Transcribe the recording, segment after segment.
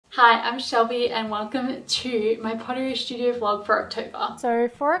Hi, I'm Shelby and welcome to my pottery studio vlog for October. So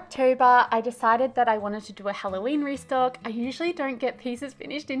for October, I decided that I wanted to do a Halloween restock. I usually don't get pieces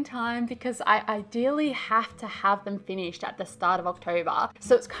finished in time because I ideally have to have them finished at the start of October.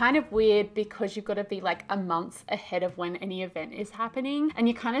 So it's kind of weird because you've got to be like a month ahead of when any event is happening and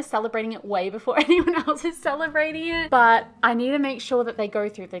you're kind of celebrating it way before anyone else is celebrating it. But I need to make sure that they go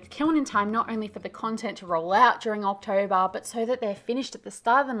through the kiln in time, not only for the content to roll out during October, but so that they're finished at the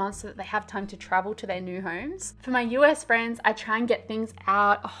start of the month so that they have time to travel to their new homes. For my US friends, I try and get things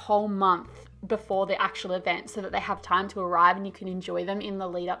out a whole month before the actual event so that they have time to arrive and you can enjoy them in the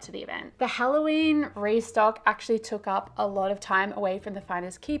lead up to the event. The Halloween restock actually took up a lot of time away from the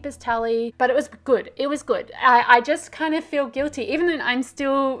Finders Keepers tally, but it was good. It was good. I just kind of feel guilty, even though I'm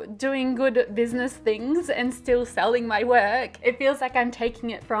still doing good business things and still selling my work. It feels like I'm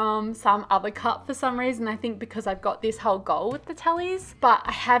taking it from some other cup for some reason. I think because I've got this whole goal with the tallies, but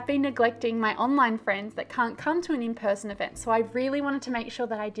I have been neglecting my online friends that can't come to an in-person event. So I really wanted to make sure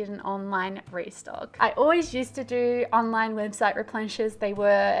that I did an online restock. I always used to do online website replenishes. They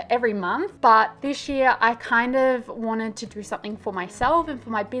were every month, but this year I kind of wanted to do something for myself and for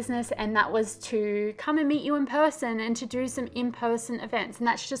my business, and that was to come and meet you in person and to do some in-person events. And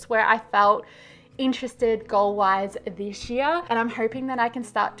that's just where I felt interested goal-wise this year, and I'm hoping that I can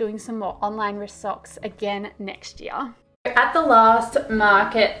start doing some more online restocks again next year. At the last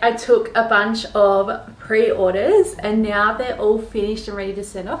market, I took a bunch of pre-orders and now they're all finished and ready to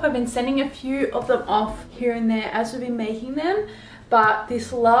send off. I've been sending a few of them off here and there as we've been making them, but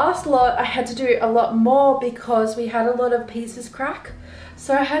this last lot I had to do a lot more because we had a lot of pieces crack.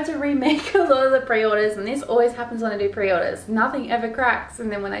 So I had to remake a lot of the pre-orders, and this always happens when I do pre-orders. Nothing ever cracks,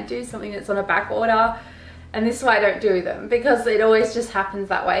 and then when I do something that's on a back order, and this is why I don't do them, because it always just happens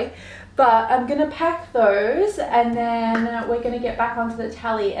that way. But I'm gonna pack those and then we're gonna get back onto the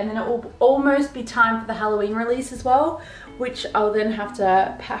tally, and then it will almost be time for the Halloween release as well, which I'll then have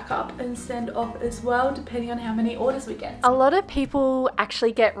to pack up and send off as well, depending on how many orders we get. A lot of people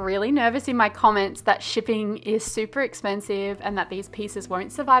actually get really nervous in my comments that shipping is super expensive and that these pieces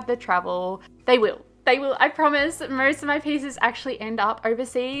won't survive the travel. They will. They will, I promise. Most of my pieces actually end up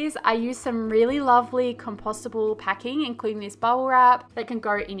overseas. I use some really lovely compostable packing, including this bubble wrap that can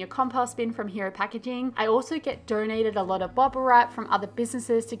go in your compost bin from Hero Packaging. I also get donated a lot of bubble wrap from other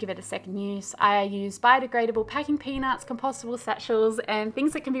businesses to give it a second use. I use biodegradable packing peanuts, compostable satchels, and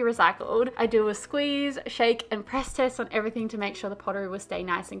things that can be recycled. I do a squeeze, shake, and press test on everything to make sure the pottery will stay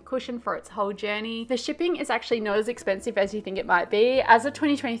nice and cushioned for its whole journey. The shipping is actually not as expensive as you think it might be. As of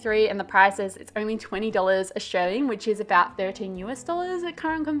 2023 and the prices, it's only $20 Australian, which is about 13 US dollars at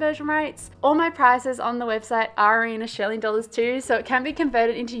current conversion rates. All my prices on the website are in Australian dollars too, so it can be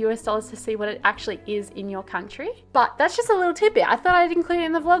converted into US dollars to see what it actually is in your country. But that's just a little tidbit. I thought I'd include it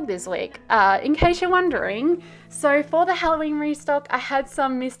in the vlog this week, in case you're wondering. So for the Halloween restock, I had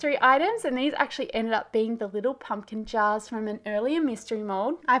some mystery items, and these actually ended up being the little pumpkin jars from an earlier mystery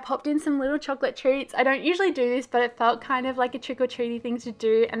mold. I popped in some little chocolate treats. I don't usually do this, but it felt kind of like a trick-or-treaty thing to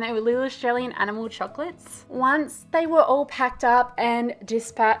do, and they were little Australian animal chocolates. Once they were all packed up and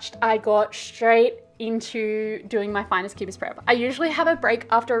dispatched, I got straight into doing my Finders Keepers prep. I usually have a break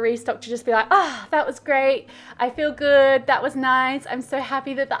after a restock to just be like, oh, that was great. I feel good. That was nice. I'm so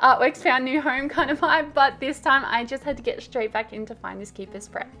happy that the artwork's found new home kind of vibe. But this time I just had to get straight back into Finders Keepers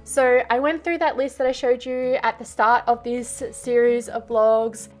prep. So I went through that list that I showed you at the start of this series of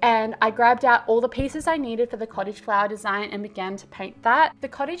vlogs, and I grabbed out all the pieces I needed for the cottage flower design and began to paint that. The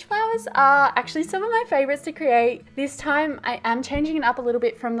cottage flowers are actually some of my favorites to create. This time I am changing it up a little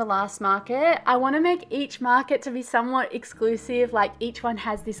bit from the last market. I want to make each market to be somewhat exclusive, like each one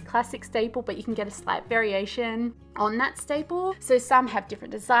has this classic staple, but you can get a slight variation on that staple. So some have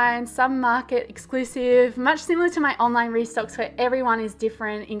different designs, some market exclusive, much similar to my online restocks where everyone is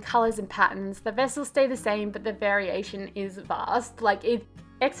different in colors and patterns. The vessels stay the same, but the variation is vast. Like it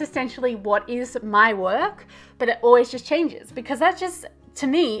existentially what is my work, but it always just changes because that's just, to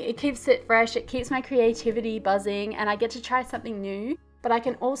me, it keeps it fresh, it keeps my creativity buzzing, and I get to try something new. But I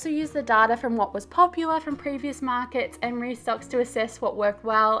can also use the data from what was popular from previous markets and restocks to assess what worked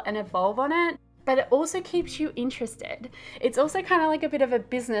well and evolve on it. But it also keeps you interested. It's also kind of like a bit of a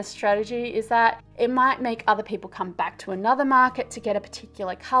business strategy, is that it might make other people come back to another market to get a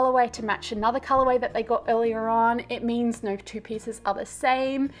particular colorway to match another colorway that they got earlier on. It means no two pieces are the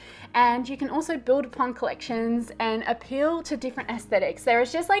same. And you can also build upon collections and appeal to different aesthetics. There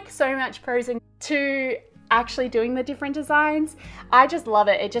is just like so much pros to actually doing the different designs. I just love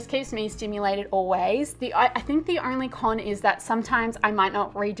it. It just keeps me stimulated always. I think the only con is that sometimes I might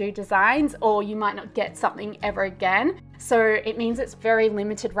not redo designs, or you might not get something ever again. So it means it's very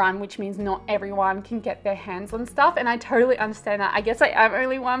limited run, which means not everyone can get their hands on stuff. And I totally understand that. I guess I am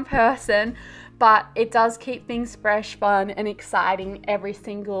only one person, but it does keep things fresh, fun, and exciting every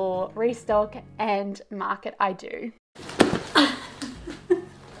single restock and market I do.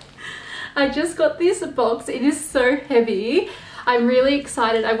 I just got this box. It is so heavy. I'm really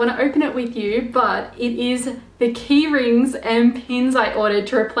excited. I want to open it with you, but it is the key rings and pins I ordered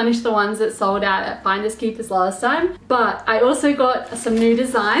to replenish the ones that sold out at Finders Keepers last time. But I also got some new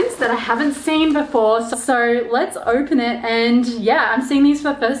designs that I haven't seen before. So let's open it, and yeah, I'm seeing these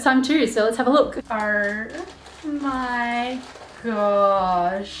for the first time too. So let's have a look. Oh my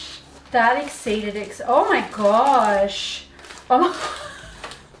gosh. That exceeded oh my gosh.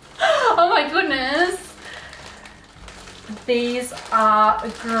 Oh my goodness. These are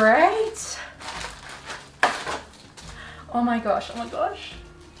great. Oh my gosh, oh my gosh.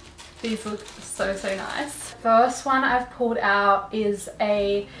 These look so, so nice. First one I've pulled out is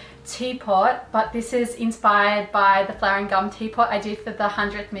a teapot, but this is inspired by the flower and gum teapot I did for the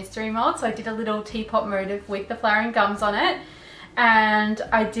 100th mystery mold. So I did a little teapot motif with the flower and gums on it. And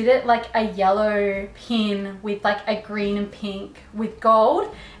I did it like a yellow pin with like a green and pink with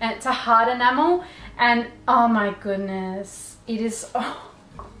gold, and it's a hard enamel, and oh my goodness, it is, oh,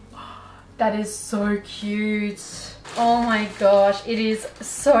 that is so cute. Oh my gosh, it is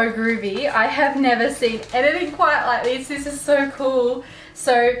so groovy. I have never seen anything quite like this. This is so cool.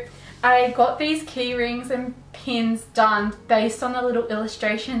 So I got these key rings and pins done based on the little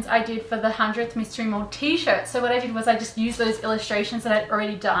illustrations I did for the 100th mystery mold t-shirt. So what I did was I just used those illustrations that I'd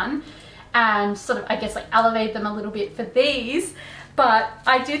already done and sort of, I guess, like elevate them a little bit for these. But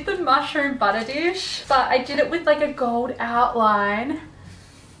I did the mushroom butter dish, but I did it with like a gold outline.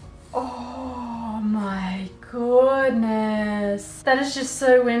 Oh my goodness, that is just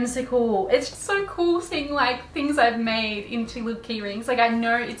so whimsical. It's just so cool seeing like things I've made into little key rings. Like, I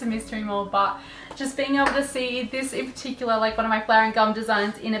know it's a mystery mold, but just being able to see this in particular, like one of my flower and gum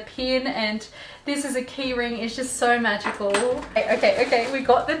designs, in a pin, and this is a key ring, is just so magical. Okay, we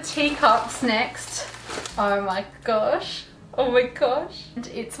got the teacups next. Oh my gosh. Oh my gosh. And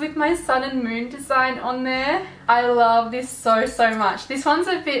it's with my sun and moon design on there. I love this so, so much. This one's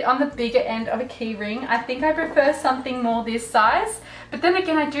a bit on the bigger end of a key ring. I think I prefer something more this size. But then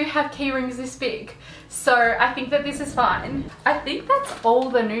again, I do have key rings this big. So I think that this is fine. I think that's all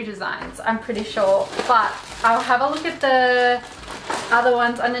the new designs, I'm pretty sure. But I'll have a look at the other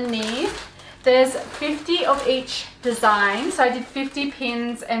ones underneath. There's 50 of each design, so I did 50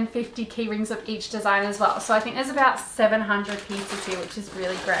 pins and 50 key rings of each design as well. So I think there's about 700 pieces here, which is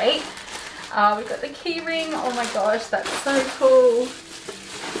really great. We've got the key ring. Oh my gosh, that's so cool.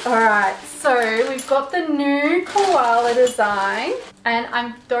 Alright, so we've got the new koala design, and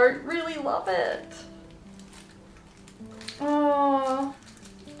I don't really love it. Oh,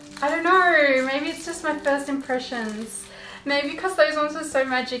 I don't know, maybe it's just my first impressions. Maybe because those ones were so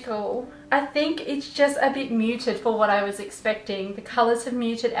magical. I think it's just a bit muted for what I was expecting. The colours have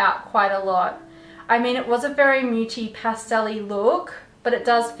muted out quite a lot. I mean, it was a very muty pastel-y look, but it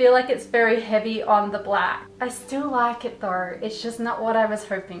does feel like it's very heavy on the black. I still like it though. It's just not what I was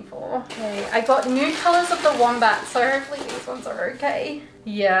hoping for. Okay, I got new colours of the wombat, so hopefully these ones are okay.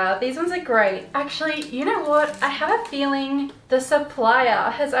 Yeah, these ones are great. Actually, you know what? I have a feeling the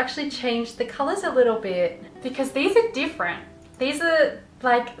supplier has actually changed the colours a little bit, because these are different. These are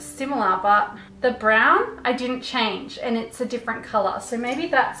like similar, but the brown I didn't change, and it's a different color, so maybe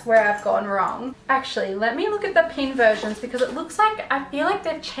that's where I've gone wrong. Actually, let me look at the pin versions, because it looks like, I feel like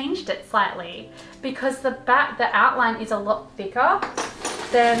they've changed it slightly, because the outline is a lot thicker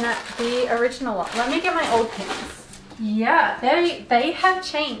than the original one. Let me get my old pins. Yeah, they have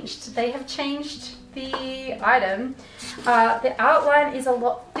changed. They have changed the item. The outline is a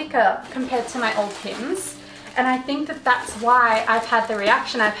lot thicker compared to my old pins. And I think that that's why I've had the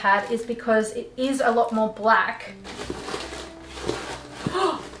reaction I've had, is because it is a lot more black.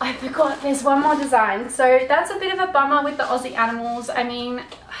 Oh, I forgot, there's one more design. So that's a bit of a bummer with the Aussie animals. I mean,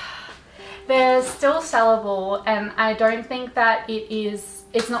 they're still sellable, and I don't think that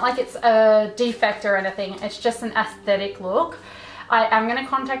it's not like it's a defect or anything. It's just an aesthetic look. I am going to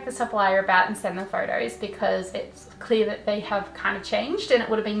contact the supplier about and send them photos, because it's clear that they have kind of changed, and it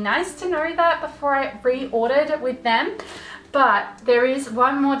would have been nice to know that before I reordered it with them. But there is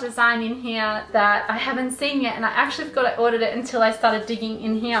one more design in here that I haven't seen yet, and I actually forgot I ordered it until I started digging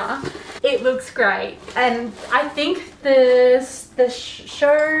in here. It looks great, and I think the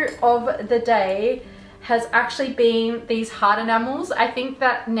show of the day has actually been these hard enamels. I think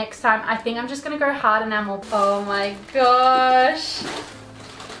that next time, I'm just gonna go hard enamel. Oh my gosh.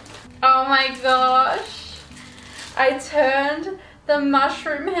 Oh my gosh. I turned the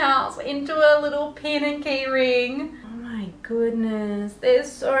mushroom house into a little pin and key ring. Oh my goodness, they're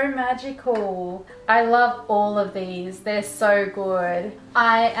so magical. I love all of these. They're so good.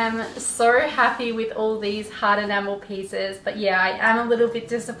 I am so happy with all these hard enamel pieces, but yeah, I am a little bit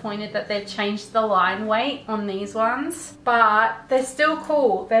disappointed that they've changed the line weight on these ones, but they're still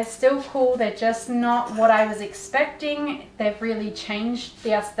cool. They're still cool. They're just not what I was expecting. They've really changed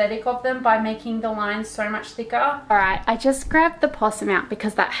the aesthetic of them by making the lines so much thicker. All right, I just grabbed the possum out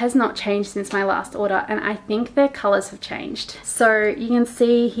because that has not changed since my last order, and I think their colors have changed. So you can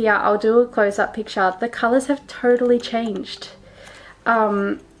see here, I'll do a close-up picture. The colors have totally changed.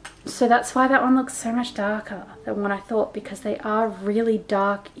 So that's why that one looks so much darker than what I thought, because they are really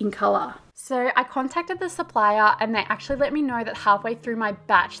dark in color. So I contacted the supplier and they actually let me know that halfway through my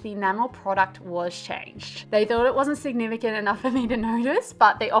batch, the enamel product was changed. They thought it wasn't significant enough for me to notice,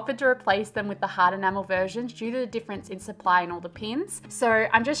 but they offered to replace them with the hard enamel versions due to the difference in supply and all the pins. So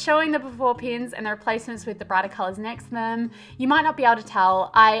I'm just showing the before pins and the replacements with the brighter colors next to them. You might not be able to tell.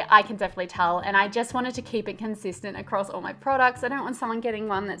 I can definitely tell, and I just wanted to keep it consistent across all my products. I don't want someone getting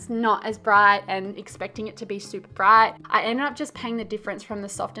one that's not as bright and expecting it to be super bright. I ended up just paying the difference from the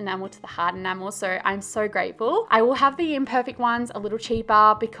soft enamel to the hard enamel, so I'm so grateful. I will have the imperfect ones a little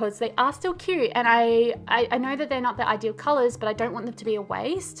cheaper because they are still cute, and I know that they're not the ideal colors, but I don't want them to be a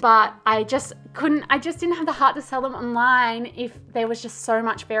waste. But I just didn't have the heart to sell them online if there was just so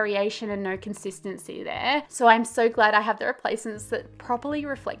much variation and no consistency there. So I'm so glad I have the replacements that properly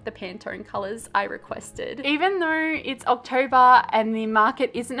reflect the Pantone colors I requested. Even though it's October and the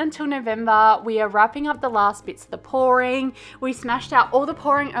market isn't until November, we are wrapping up the last bits of the pouring. We smashed out all the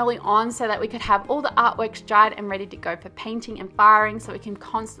pouring early on so that we could have all the artworks dried and ready to go for painting and firing, so we can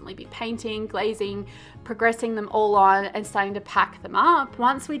constantly be painting, glazing, progressing them all on and starting to pack them up.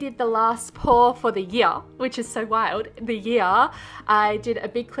 Once we did the last pour for the year, which is so wild, I did a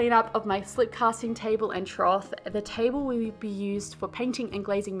big cleanup of my slip casting table and trough. The table will be used for painting and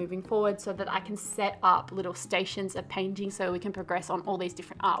glazing moving forward so that I can set up little stations of painting so we can progress on all these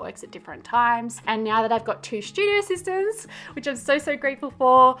different artworks at different times. And now that I've got 2 studio assistants, which I'm so grateful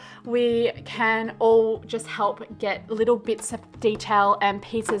for, we can all just help get little bits of detail and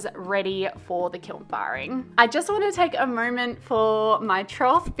pieces ready for the kiln firing. I just want to take a moment for my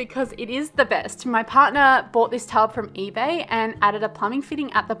trough because it is the best. My partner bought this tub from eBay and added a plumbing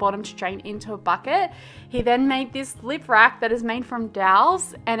fitting at the bottom to drain into a bucket. He then made this lip rack that is made from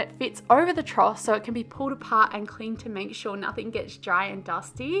dowels, and it fits over the trough so it can be pulled apart and cleaned to make sure nothing gets dry and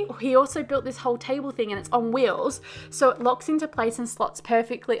dusty. He also built this whole table thing, and it's on wheels, so it locks into place and slots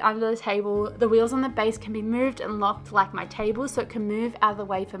perfectly under the table. The wheels on the base can be moved and locked like my table, so it can move out of the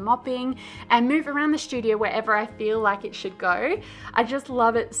way for mopping and move around the studio wherever I feel like it should go. I just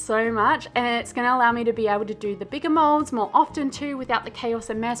love it so much, and it's going to allow me to be able to do the bigger molds more often too without the chaos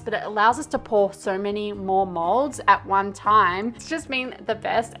and mess, but it allows us to pour so many more molds at one time. It's just been the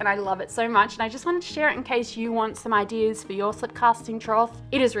best and I love it so much, and I just wanted to share it in case you want some ideas for your slip casting trough.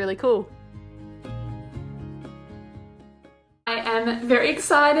 It is really cool. I am very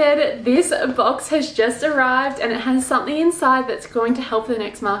excited. This box has just arrived and it has something inside that's going to help the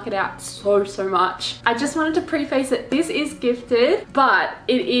next market out so much. I just wanted to preface it. This is gifted, but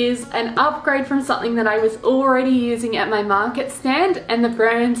it is an upgrade from something that I was already using at my market stand, and the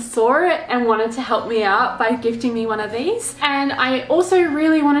brand saw it and wanted to help me out by gifting me one of these. And I also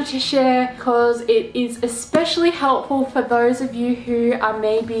really wanted to share because it is especially helpful for those of you who are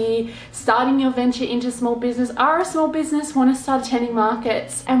maybe starting your venture into small business, are a small business, want to start attending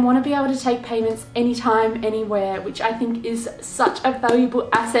markets and want to be able to take payments anytime, anywhere, which I think is such a valuable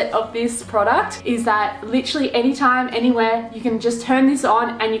asset of this product, is that literally anytime, anywhere, you can just turn this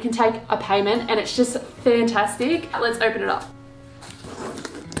on and you can take a payment, and it's just fantastic. Let's open it up.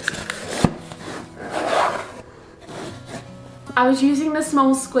 I was using the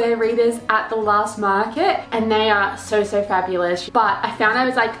small square readers at the last market and they are so fabulous, but I found I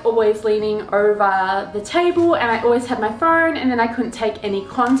was like always leaning over the table and I always had my phone and then I couldn't take any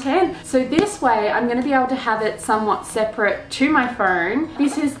content. So this way I'm going to be able to have it somewhat separate to my phone.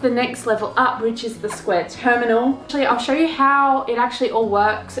 This is the next level up, which is the square terminal. Actually, I'll show you how it actually all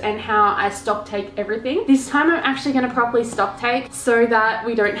works and how I stock take everything. This time I'm actually going to properly stock take so that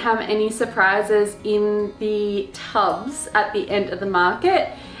we don't have any surprises in the tubs at the end of the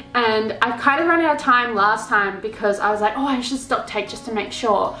market. and I kind of ran out of time last time because I was like, oh, I should stock take just to make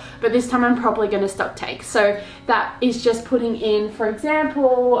sure, but this time I'm probably going to stock take. So that is just putting in, for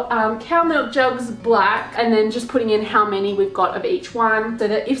example, cow milk jugs black, and then just putting in how many we've got of each one, so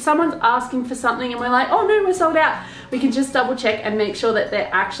that if someone's asking for something and we're like, oh no, we're sold out, we can just double check and make sure that they're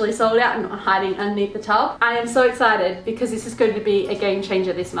actually sold out and not hiding underneath the tub. I am so excited because this is going to be a game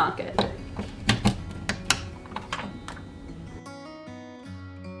changer, this market.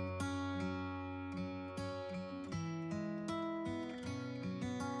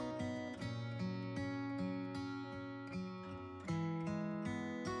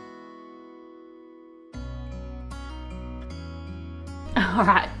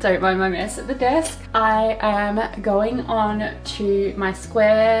 Alright, don't mind my mess at the desk. I am going on to my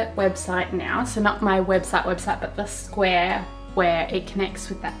Square website now. So not my website, but the Square where it connects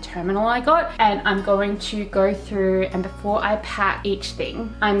with that terminal I got, and I'm going to go through, and before I pack each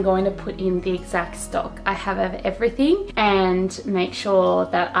thing, I'm going to put in the exact stock I have of everything and make sure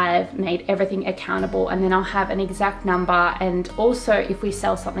that I've made everything accountable, and then I'll have an exact number, and also if we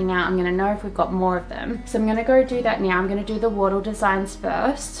sell something out, I'm gonna know if we've got more of them. So I'm gonna go do that now. I'm gonna do the wattle designs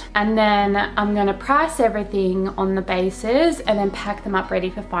first, and then I'm gonna price everything on the bases and then pack them up ready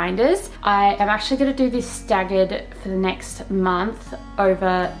for finders. I am actually gonna do this staggered for the next month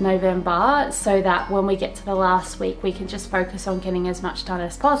over November, so that when we get to the last week we can just focus on getting as much done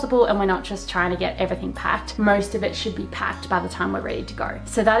as possible, and we're not just trying to get everything packed. Most of it should be packed by the time we're ready to go.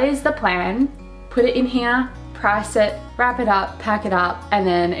 So that is the plan. Put it in here, price it, wrap it up, pack it up, and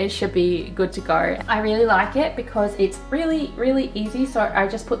then it should be good to go. I really like it because it's really easy. So I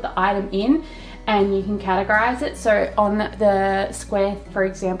just put the item in and you can categorize it. So on the Square, for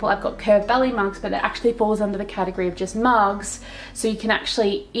example, I've got curved belly mugs, but it actually falls under the category of just mugs. So you can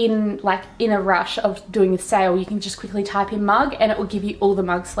actually, in a rush of doing the sale, you can just quickly type in mug and it will give you all the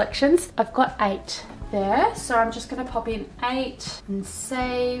mug selections. I've got 8 there, so I'm just gonna pop in 8 and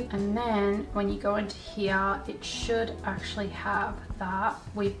save, and then when you go into here, it should actually have that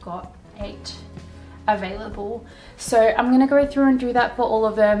we've got 8 available. So I'm gonna go through and do that for all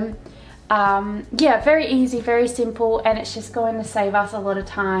of them. Yeah, very easy, very simple, and it's just going to save us a lot of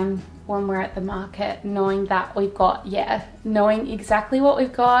time when we're at the market, knowing that we've got, knowing exactly what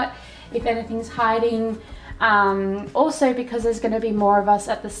we've got, if anything's hiding. Also, because there's going to be more of us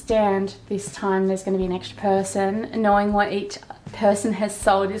at the stand this time, there's going to be an extra person. Knowing what each person has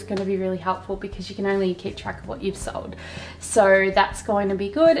sold is going to be really helpful because you can only keep track of what you've sold. So that's going to be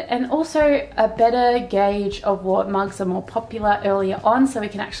good, and also a better gauge of what mugs are more popular earlier on, so we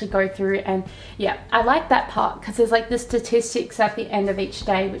can actually go through and I like that part because there's like the statistics at the end of each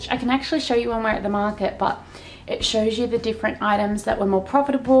day, which I can actually show you when we're at the market, but it shows you the different items that were more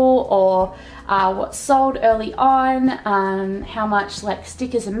profitable, or what sold early on, how much like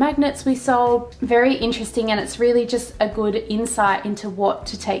stickers and magnets we sold. Very interesting, and it's really just a good insight into what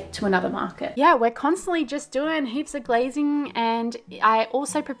to take to another market. Yeah, we're constantly just doing heaps of glazing, and I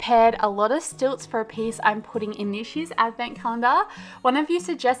also prepared a lot of stilts for a piece I'm putting in this year's advent calendar. One of you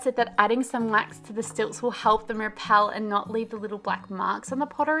suggested that adding some wax to the stilts will help them repel and not leave the little black marks on the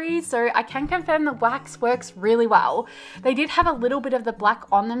pottery, so I can confirm the wax works really well. They did have a little bit of the black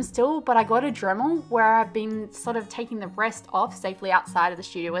on them still, but I got a Dremel where I've been sort of taking the rest off safely outside of the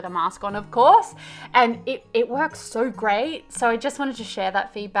studio with a mask on, of course, and it works so great. So I just wanted to share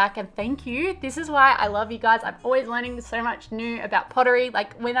that feedback, and thank you. This is why I love you guys. I'm always learning so much new about pottery.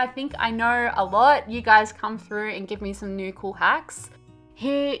 Like when I think I know a lot, you guys come through and give me some new cool hacks.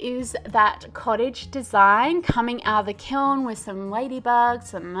 Here is that cottage design coming out of the kiln with some ladybugs,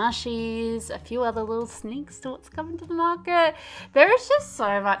 some mushies, a few other little sneaks to what's coming to the market. There is just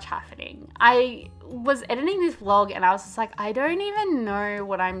so much happening. I was editing this vlog and I was just like, I don't even know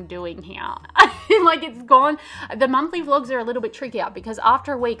what I'm doing here. Like it's gone. The monthly vlogs are a little bit trickier because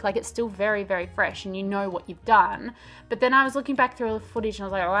after a week, like it's still very, very fresh and you know what you've done. But then I was looking back through the footage and I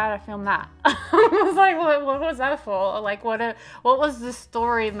was like, why did I film that? I was like, what was that for? Or like, what was the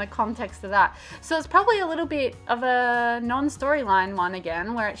story and the context of that? So it's probably a little bit of a non-storyline one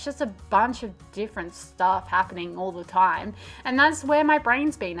again, where it's just a bunch of different stuff happening all the time. And that's where my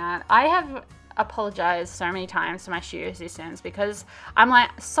brain's been at. I have apologized so many times to my studio assistants because I'm like,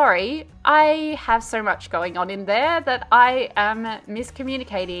 sorry, I have so much going on in there that I am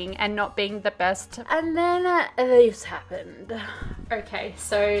miscommunicating and not being the best. And then this happened. Okay,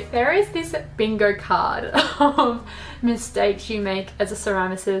 so there is this bingo card of mistakes you make as a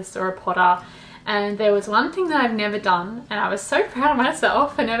ceramicist or a potter. And there was one thing that I've never done, and I was so proud of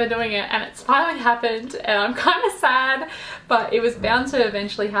myself for never doing it, and it's finally happened, and I'm kind of sad, but it was bound to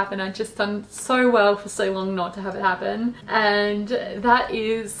eventually happen. I'd just done so well for so long not to have it happen, and that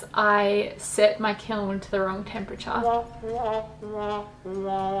is I set my kiln to the wrong temperature.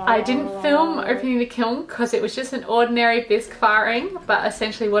 I didn't film opening the kiln because it was just an ordinary bisque firing, but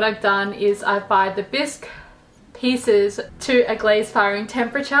essentially what I've done is I've fired the bisque pieces to a glaze firing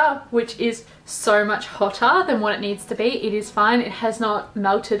temperature, which is so much hotter than what it needs to be. It is fine, it has not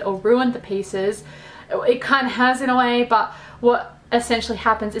melted or ruined the pieces. It kind of has in a way, but what essentially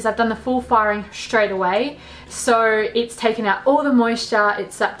happens is I've done the full firing straight away, so it's taken out all the moisture,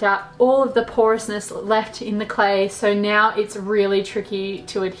 it's sucked out all of the porousness left in the clay, so now it's really tricky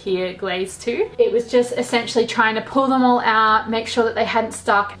to adhere glaze to. It was just essentially trying to pull them all out, make sure that they hadn't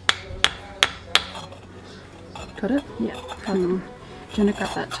stuck. Got it? Yeah. Do you want to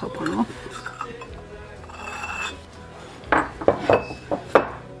grab that top one off?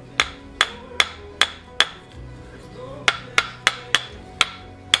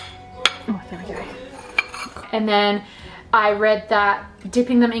 Oh, there we go. And then I read that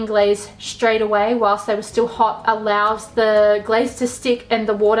dipping them in glaze straight away whilst they were still hot allows the glaze to stick and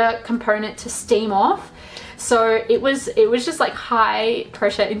the water component to steam off. So it was just like high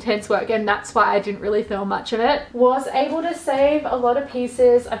pressure, intense work, and that's why I didn't really film much of it. Was able to save a lot of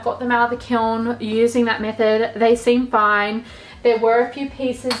pieces. I got them out of the kiln using that method. They seem fine. There were a few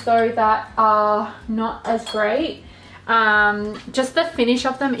pieces though that are not as great. Just the finish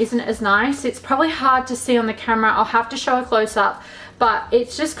of them isn't as nice. It's probably hard to see on the camera. I'll have to show a close-up, but it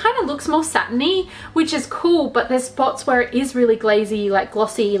just kind of looks more satiny, which is cool, but there's spots where it is really glazy, like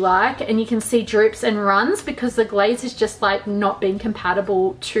glossy like, and you can see droops and runs because the glaze is just like not being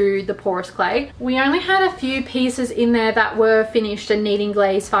compatible to the porous clay. We only had a few pieces in there that were finished and needing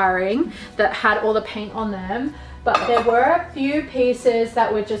glaze firing that had all the paint on them, but there were a few pieces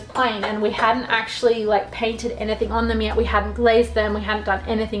that were just plain, and we hadn't actually like painted anything on them yet. We hadn't glazed them, we hadn't done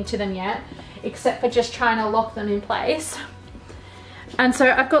anything to them yet, except for just trying to lock them in place. And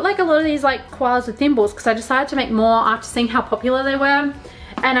so I've got like a lot of these like koalas with thimbles because I decided to make more after seeing how popular they were.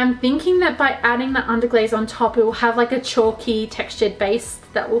 And I'm thinking that by adding the underglaze on top, it will have like a chalky textured base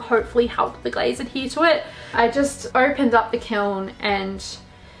that will hopefully help the glaze adhere to it. I just opened up the kiln, and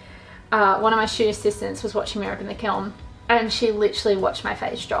one of my shoot assistants was watching me open the kiln, and she literally watched my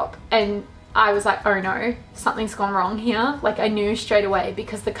face drop, and I was like, oh no, something's gone wrong here. Like I knew straight away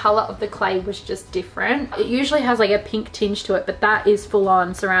because the color of the clay was just different. It usually has like a pink tinge to it, but that is full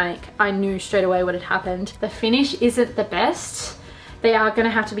on ceramic. I knew straight away what had happened. The finish isn't the best. They are gonna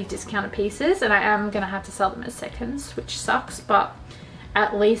have to be discounted pieces, and I am gonna have to sell them as seconds, which sucks, but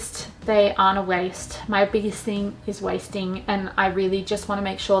at least they aren't a waste. My biggest thing is wasting, and I really just want to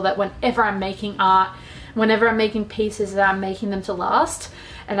make sure that whenever I'm making art, whenever I'm making pieces, that I'm making them to last,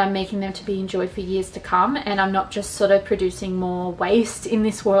 and I'm making them to be enjoyed for years to come, and I'm not just sort of producing more waste in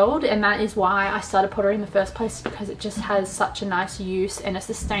this world. And that is why I started pottery in the first place, because it just has such a nice use and a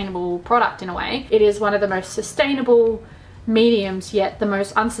sustainable product in a way. It is one of the most sustainable mediums, yet the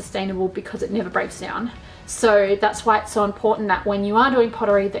most unsustainable because it never breaks down. So that's why it's so important that when you are doing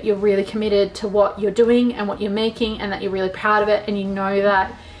pottery, that you're really committed to what you're doing and what you're making, and that you're really proud of it, and you know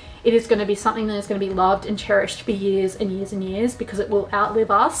that it is going to be something that is going to be loved and cherished for years and years and years, because it will outlive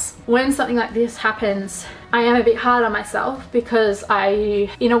us. When something like this happens, I am a bit hard on myself because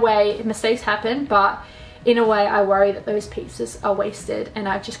in a way, mistakes happen, but in a way I worry that those pieces are wasted and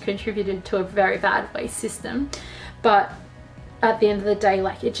I've just contributed to a very bad waste system. But at the end of the day,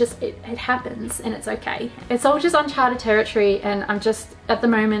 like it happens, and it's okay. It's all just uncharted territory, and I'm just, at the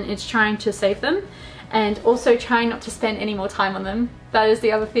moment, it's trying to save them and also trying not to spend any more time on them. That is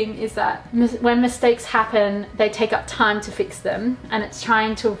the other thing, is that when mistakes happen, they take up time to fix them, and it's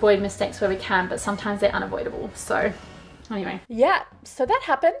trying to avoid mistakes where we can, but sometimes they're unavoidable. So anyway, yeah, so that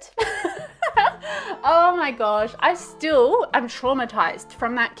happened. Oh my gosh, I still am traumatized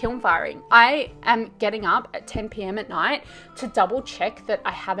from that kiln firing. I am getting up at 10 p.m. at night to double check that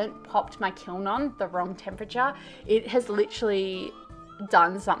I haven't popped my kiln on the wrong temperature. It has literally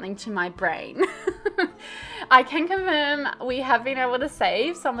done something to my brain. I can confirm we have been able to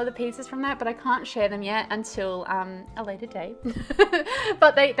save some of the pieces from that, but I can't share them yet until a later date.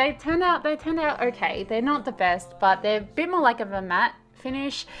 But they turned out okay. They're not the best, but they're a bit more like of a matte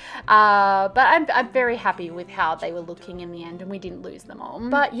finish, but I'm very happy with how they were looking in the end, and we didn't lose them all.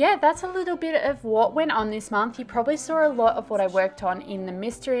 But yeah, that's a little bit of what went on this month. You probably saw a lot of what I worked on in the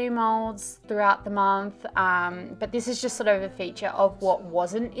mystery molds throughout the month, but this is just sort of a feature of what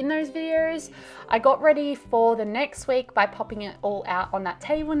wasn't in those videos. I got ready for the next week by popping it all out on that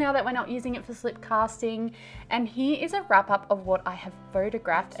table now that we're not using it for slip casting, and here is a wrap up of what I have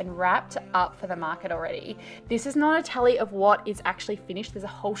photographed and wrapped up for the market already. This is not a tally of what is actually finished. There's a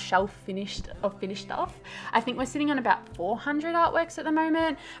whole shelf of finished stuff. I think we're sitting on about 400 artworks at the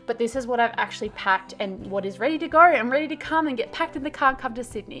moment, but this is what I've actually packed and what is ready to go and ready to come and get packed in the car and come to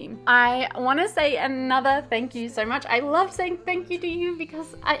Sydney. I want to say another thank you so much. I love saying thank you to you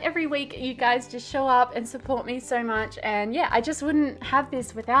because every week you guys just show up and support me so much, and yeah, I just wouldn't have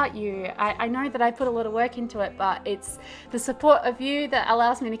this without you. I know that I put a lot of work into it, but it's the support of you that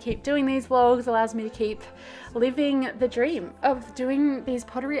allows me to keep doing these vlogs, allows me to keep living the dream of doing these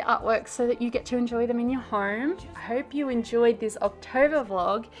pottery artworks so that you get to enjoy them in your home. I hope you enjoyed this October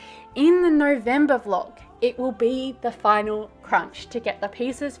vlog. In the November vlog, it will be the final crunch to get the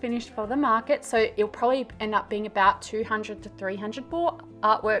pieces finished for the market, so it'll probably end up being about 200 to 300 more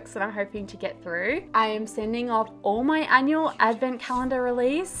artworks that I'm hoping to get through. I am sending off all my annual advent calendar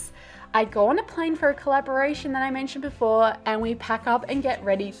release. I go on a plane for a collaboration that I mentioned before, and we pack up and get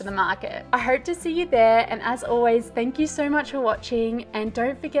ready for the market. I hope to see you there, and as always, thank you so much for watching, and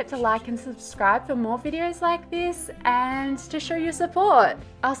don't forget to like and subscribe for more videos like this and to show your support.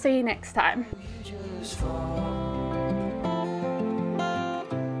 I'll see you next time.